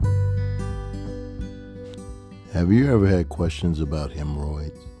Have you ever had questions about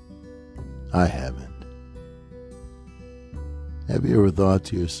hemorrhoids? I haven't. Have you ever thought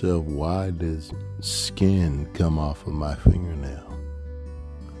to yourself, why does skin come off of my fingernail?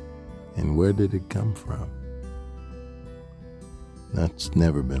 And where did it come from? That's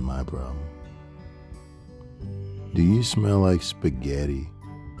never been my problem. Do you smell like spaghetti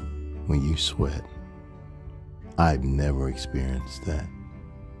when you sweat? I've never experienced that.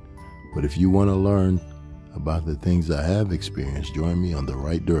 But if you want to learn about the things I have experienced, join me on The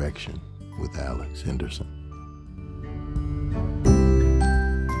Right Direction with Alex Henderson.